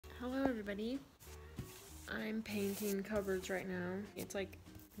Hello everybody. I'm painting cupboards right now. It's like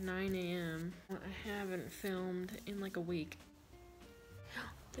 9 a.m. I haven't filmed in like a week.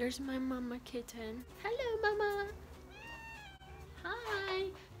 There's my mama kitten. Hello mama. Hi.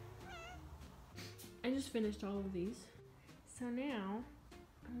 I just finished all of these. So now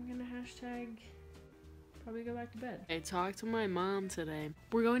I'm gonna hashtag probably go back to bed. I talked to my mom today.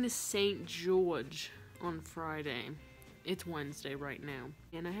 We're going to St. George on Friday. It's Wednesday right now.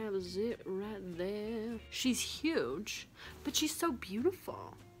 And I have a zit right there. She's huge, but she's so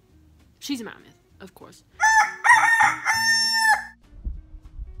beautiful. She's a mammoth, of course.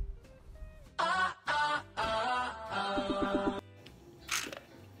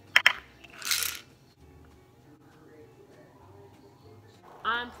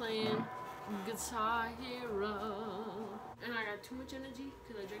 I'm playing Guitar Hero. And I got too much energy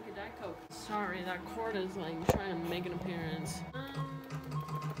because I drank a Diet Coke. Sorry, that cord is like trying to make an appearance.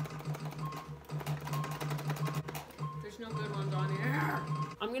 There's no good ones on here.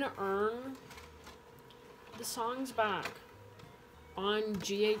 I'm gonna earn the songs back on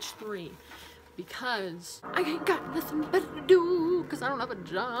GH3 because I ain't got nothing better to do because I don't have a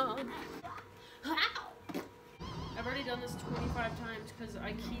job. I've already done this 25 times because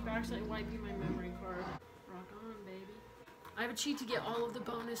I keep accidentally wiping my memory card. Rock on, baby. I have a cheat to get all of the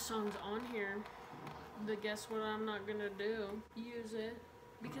bonus songs on here, but guess what I'm not gonna do? Use it,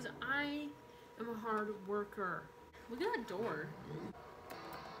 because I am a hard worker. Look at that door.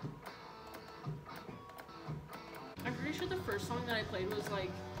 I'm pretty sure the first song that I played was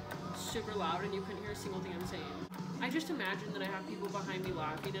like super loud and you couldn't hear a single thing I'm saying. I just imagine that I have people behind me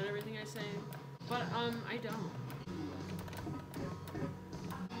laughing at everything I say, but I don't.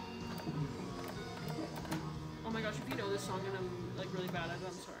 Oh my gosh, if you know this song and I'm like really bad at it,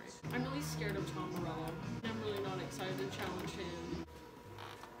 I'm sorry. I'm really scared of Tom Morello. And I'm really not excited to challenge him.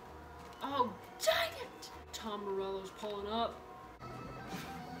 Oh, dang it! Tom Morello's pulling up.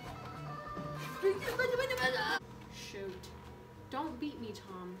 Shoot. Don't beat me,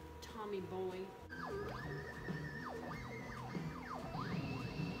 Tom. Tommy boy.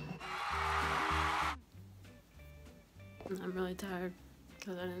 I'm really tired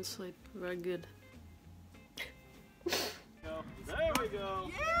because I didn't sleep very good. There we go.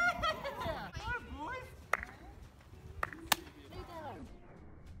 Yeah! Good boy.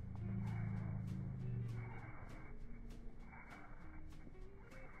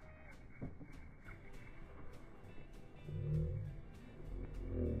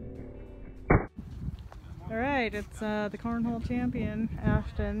 All right, it's the cornhole champion,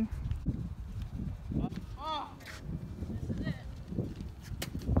 Ashton.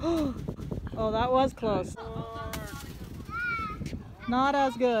 Oh, that was close. Not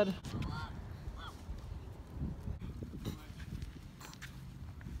as good.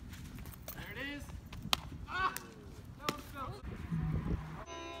 There it is. Ah! That was close.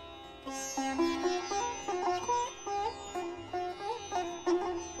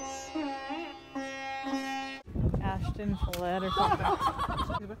 Ashton fled or something.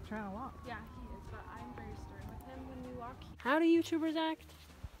 He's trying to walk. Yeah, he is, but I'm very stern with him when we walk. How do YouTubers act?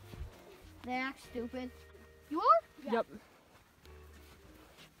 They act stupid. You are? Yeah. Yep.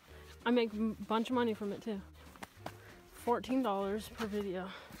 I make a bunch of money from it too. $14 per video.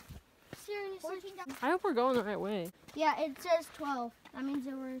 Seriously? I hope we're going the right way. Yeah, it says 12. That means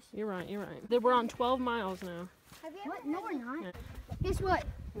there was... You're right, you're right. We're on 12 miles now. Have you what? No, we're not. Yeah. Guess what?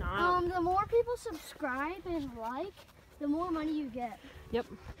 Nah. The more people subscribe and like, the more money you get. Yep.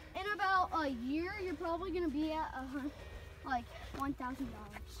 In about a year, you're probably going to be at like $1,000.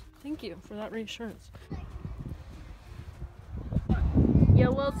 Thank you for that reassurance. You're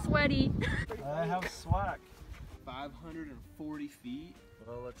a little sweaty. I have swag. 540 feet.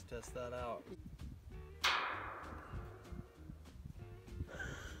 Well, let's test that out.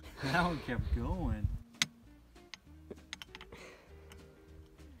 That one kept going.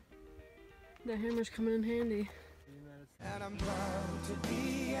 The hammer's coming in handy. And I'm proud to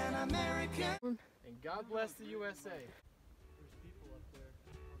be an American. And God bless the USA. There's people up there.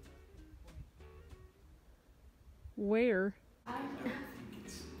 Where?